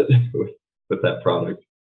that's it with that product.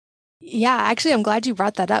 Yeah, actually, I'm glad you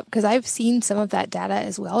brought that up because I've seen some of that data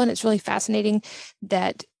as well. And it's really fascinating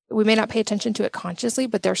that we may not pay attention to it consciously,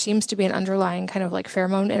 but there seems to be an underlying kind of like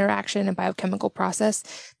pheromone interaction and biochemical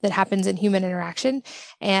process that happens in human interaction.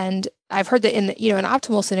 And I've heard that in an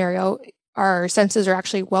optimal scenario, our senses are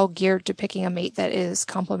actually well geared to picking a mate that is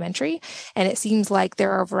complementary. And it seems like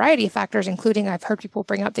there are a variety of factors, including I've heard people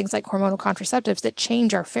bring up things like hormonal contraceptives that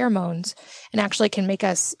change our pheromones and actually can make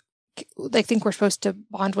us think we're supposed to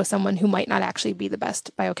bond with someone who might not actually be the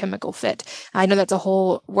best biochemical fit. I know that's a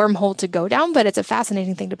whole wormhole to go down, but it's a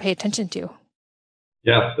fascinating thing to pay attention to.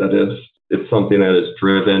 Yeah, that is. It's something that is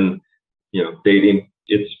driven, dating.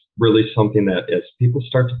 It's really something that as people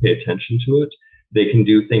start to pay attention to it, they can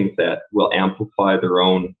do things that will amplify their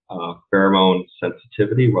own pheromone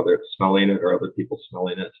sensitivity, whether it's smelling it or other people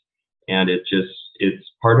smelling it. And it's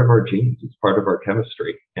part of our genes. It's part of our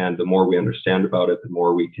chemistry. And the more we understand about it, the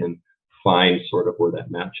more we can find sort of where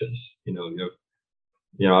that matches.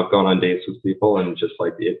 I've gone on dates with people and just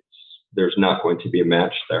like there's not going to be a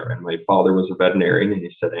match there. And my father was a veterinarian and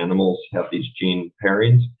he said animals have these gene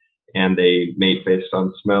pairings and they mate based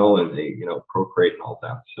on smell and they, procreate and all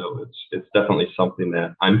that. So it's definitely something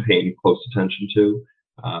that I'm paying close attention to.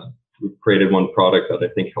 We've created one product that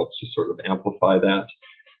I think helps to sort of amplify that.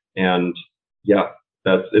 And yeah,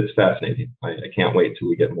 it's fascinating. I can't wait till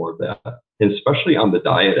we get more of that, and especially on the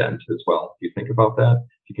diet end as well. If you think about that,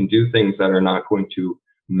 you can do things that are not going to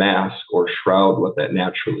mask or shroud what that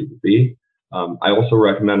naturally would be. I also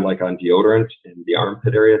recommend, like on deodorant in the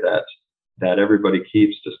armpit area, that everybody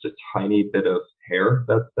keeps just a tiny bit of hair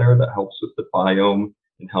that's there that helps with the biome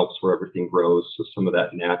and helps where everything grows. So some of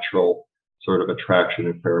that natural sort of attraction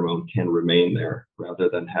and pheromone can remain there rather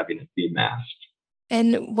than having it be masked.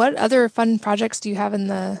 And what other fun projects do you have in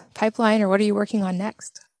the pipeline, or what are you working on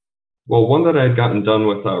next? Well, one that I've gotten done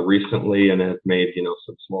with recently and have made,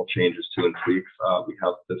 some small changes to and tweaks. We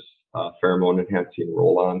have this pheromone enhancing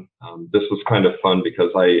roll-on. This was kind of fun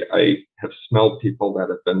because I have smelled people that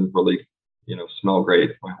have been really, smell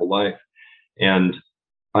great my whole life. And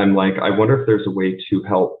I'm like, I wonder if there's a way to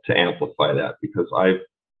help to amplify that, because I've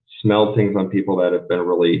smelled things on people that have been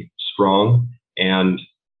really strong, and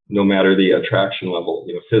no matter the attraction level,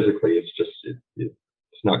 physically, it's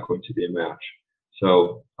not going to be a match.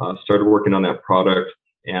 So started working on that product,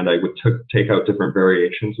 and I would take out different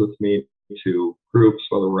variations with me to groups,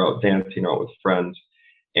 whether we're out dancing or out with friends.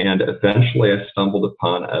 And eventually I stumbled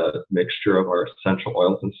upon a mixture of our essential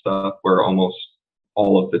oils and stuff where almost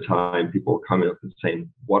all of the time people were coming up and saying,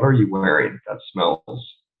 "What are you wearing? That smells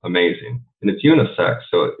amazing." And it's unisex,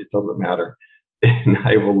 so it doesn't matter. And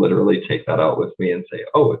I will literally take that out with me and say,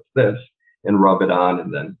 "Oh, it's this," and rub it on,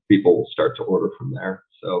 and then people will start to order from there.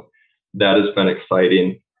 So that has been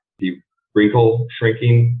exciting. The wrinkle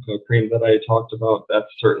shrinking cream that I talked about, that's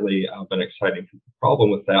certainly been exciting. The problem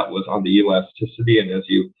with that was on the elasticity, and if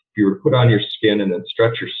you were to put on your skin and then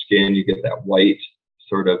stretch your skin, you get that white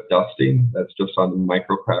sort of dusting that's just on the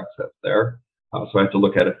micro cracks that's there. So I have to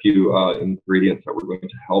look at a few ingredients that were going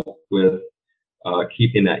to help with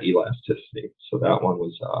keeping that elasticity. So that one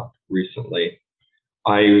was recently.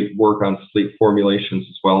 I work on sleep formulations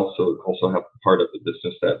as well, so also have part of the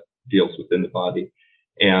business that deals within the body.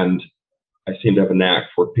 And I seem to have a knack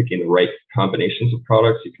for picking the right combinations of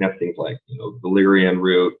products. You can have things like, valerian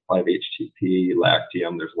root, 5-HTP,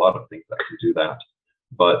 lactium. There's a lot of things that can do that.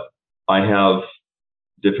 But I have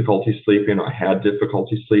difficulty sleeping, or I had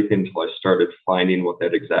difficulty sleeping until I started finding what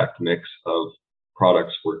that exact mix of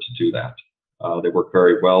products were to do that. They work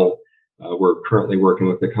very well. We're currently working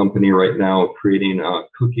with a company right now creating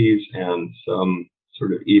cookies and some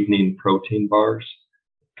sort of evening protein bars.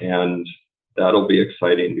 And that'll be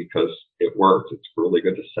exciting because it works. It's really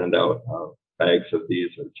good to send out bags of these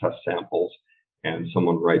or test samples, and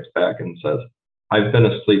someone writes back and says, "I've been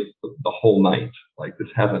asleep the whole night. Like, this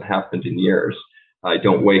hasn't happened in years. I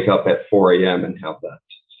don't wake up at 4 a.m. and have that."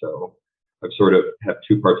 So I've sort of have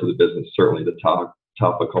two parts of the business, certainly the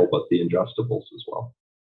topical, but the ingestibles as well.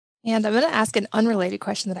 And I'm going to ask an unrelated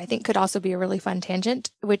question that I think could also be a really fun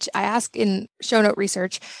tangent, which I asked in show note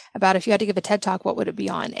research about if you had to give a TED Talk, what would it be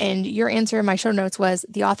on? And your answer in my show notes was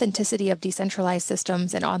the authenticity of decentralized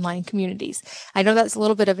systems and online communities. I know that's a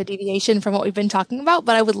little bit of a deviation from what we've been talking about,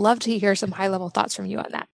 but I would love to hear some high-level thoughts from you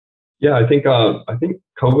on that. Yeah, I think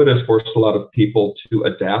COVID has forced a lot of people to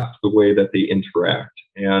adapt the way that they interact.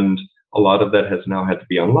 And a lot of that has now had to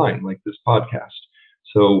be online, like this podcast.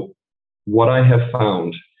 So what I have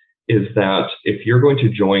found is that if you're going to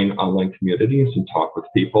join online communities and talk with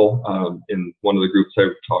people, in one of the groups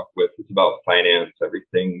I've talked with, it's about finance,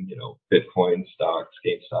 everything, Bitcoin, stocks,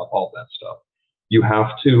 GameStop, all that stuff. You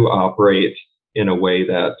have to operate in a way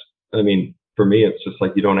that, for me, it's just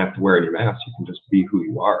like you don't have to wear any mask. You can just be who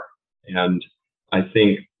you are. And I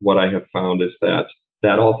think what I have found is that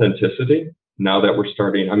authenticity, now that we're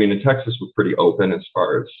starting, in Texas, we're pretty open as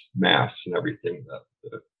far as masks and everything,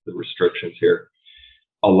 the restrictions here.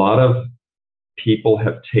 A lot of people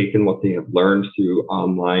have taken what they have learned through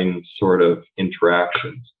online sort of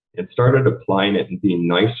interactions and started applying it and being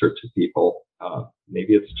nicer to people.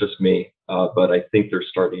 Maybe it's just me, but I think they're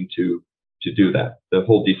starting to do that. The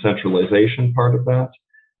whole decentralization part of that.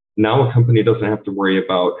 Now a company doesn't have to worry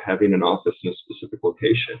about having an office in a specific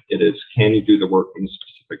location. It is, can you do the work in a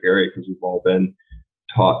specific area? Because we've all been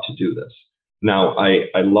taught to do this. Now, I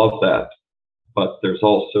love that, but there's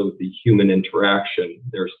also the human interaction.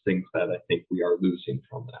 There's things that I think we are losing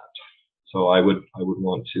from that. So I would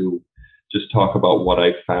want to just talk about what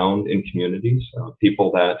I found in communities.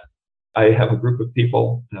 People that I have a group of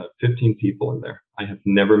people, 15 people in there. I have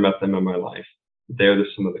never met them in my life. They're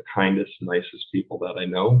some of the kindest, nicest people that I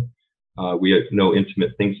know. We know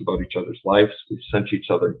intimate things about each other's lives. We've sent each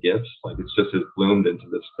other gifts. Like it's just has bloomed into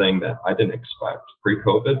this thing that I didn't expect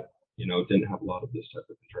pre-COVID. Didn't have a lot of this type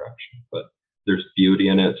of interaction, but there's beauty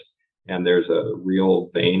in it. And there's a real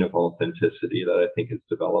vein of authenticity that I think is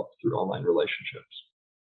developed through online relationships.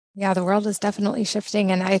 Yeah, the world is definitely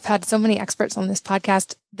shifting. And I've had so many experts on this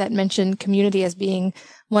podcast that mention community as being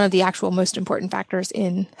one of the actual most important factors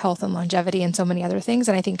in health and longevity and so many other things.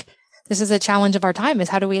 And I think this is a challenge of our time, is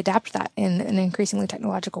how do we adapt that in an increasingly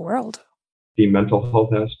technological world? The mental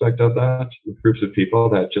health aspect of that, with groups of people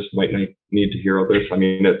that just might not need to hear others. I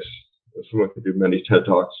mean, someone could do many TED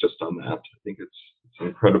Talks just on that. I think it's an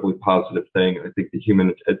incredibly positive thing. I think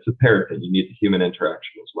it's a paired thing. You need the human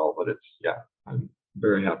interaction as well, but I'm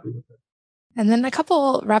very happy with it. And then a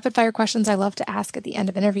couple rapid fire questions I love to ask at the end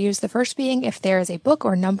of interviews. The first being if there is a book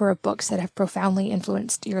or number of books that have profoundly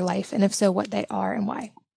influenced your life, and if so, what they are and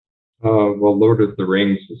why. Well, Lord of the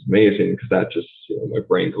Rings is amazing because that just, my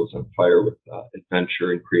brain goes on fire with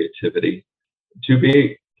adventure and creativity. To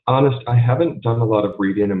be honest, I haven't done a lot of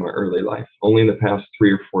reading in my early life. Only in the past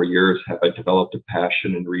 3 or 4 years have I developed a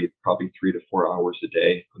passion and read probably 3 to 4 hours a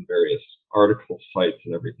day on various article sites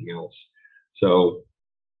and everything else. So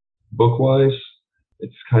book-wise,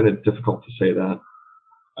 it's kind of difficult to say that.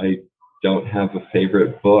 I don't have a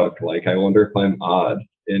favorite book. Like, I wonder if I'm odd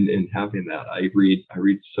in having that. I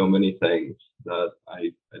read so many things that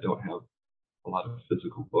I don't have a lot of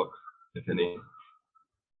physical books, if any.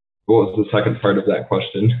 What was the second part of that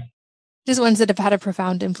question? Just ones that have had a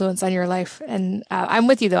profound influence on your life. And I'm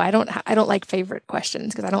with you though. I don't like favorite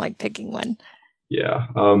questions because I don't like picking one. Yeah.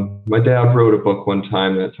 My dad wrote a book one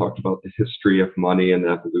time that talked about the history of money and the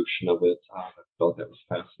evolution of it. I felt that was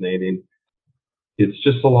fascinating. It's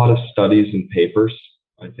just a lot of studies and papers.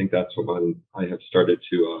 I think that's what I have started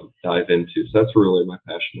to dive into. So that's really my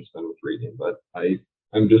passion has been with reading. But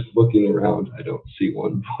I'm just looking around. I don't see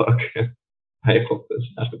one book. I hope that's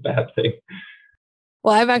not a bad thing.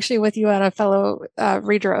 Well, I'm actually with you on a fellow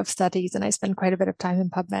reader of studies, and I spend quite a bit of time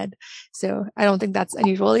in PubMed. So I don't think that's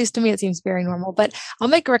unusual. At least to me, it seems very normal. But I'll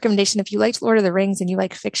make a recommendation. If you liked Lord of the Rings and you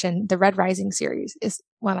like fiction, the Red Rising series is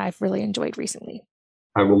one I've really enjoyed recently.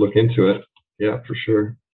 I will look into it. Yeah, for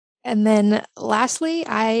sure. And then lastly,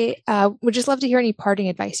 I would just love to hear any parting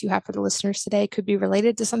advice you have for the listeners today. Could be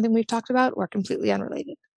related to something we've talked about or completely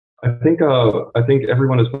unrelated. I think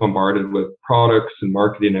everyone is bombarded with products and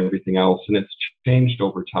marketing and everything else, and it's changed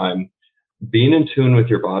over time. Being in tune with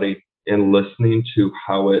your body and listening to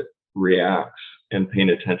how it reacts and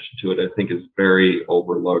paying attention to it, I think is very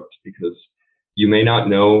overlooked because you may not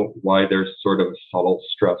know why there's sort of a subtle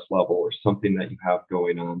stress level or something that you have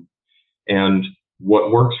going on. And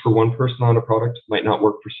what works for one person on a product might not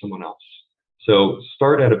work for someone else. So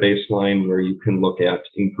start at a baseline where you can look at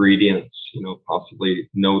ingredients, possibly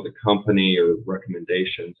know the company or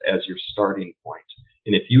recommendations as your starting point.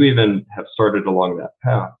 And if you even have started along that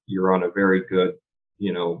path, you're on a very good,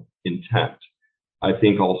 intent. I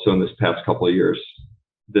think also in this past couple of years,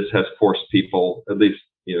 this has forced people, at least,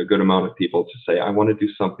 a good amount of people to say, I want to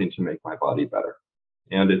do something to make my body better.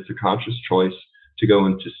 And it's a conscious choice to go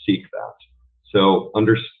and to seek that. So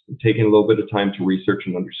taking a little bit of time to research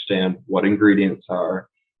and understand what ingredients are,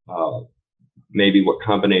 maybe what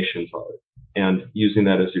combinations are, and using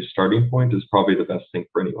that as your starting point is probably the best thing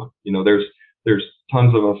for anyone. There's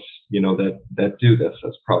tons of us, that do this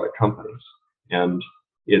as product companies, and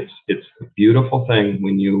it's a beautiful thing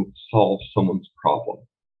when you solve someone's problem.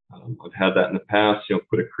 I've had that in the past.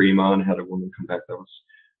 Put a cream on, had a woman come back that was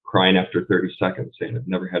crying after 30 seconds, saying, "I've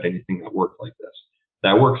never had anything that worked like this."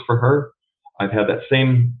 That works for her. I've had that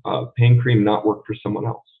same pain cream not work for someone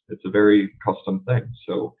else. It's a very custom thing.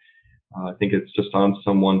 So I think it's just on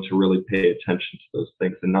someone to really pay attention to those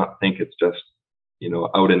things and not think it's just,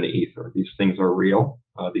 out in the ether. These things are real.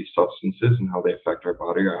 These substances and how they affect our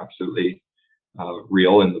body are absolutely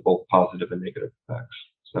real in the both positive and negative effects.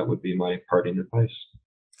 So that would be my parting advice.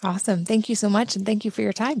 Awesome. Thank you so much. And thank you for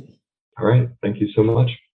your time. All right. Thank you so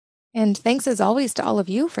much. And thanks as always to all of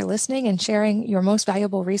you for listening and sharing your most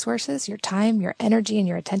valuable resources, your time, your energy, and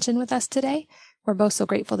your attention with us today. We're both so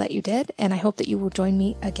grateful that you did, and I hope that you will join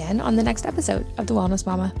me again on the next episode of the Wellness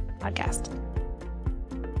Mama podcast.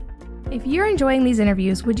 If you're enjoying these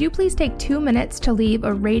interviews, would you please take 2 minutes to leave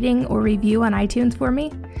a rating or review on iTunes for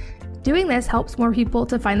me? Doing this helps more people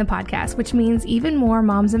to find the podcast, which means even more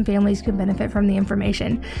moms and families can benefit from the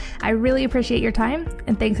information. I really appreciate your time,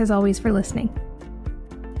 and thanks as always for listening.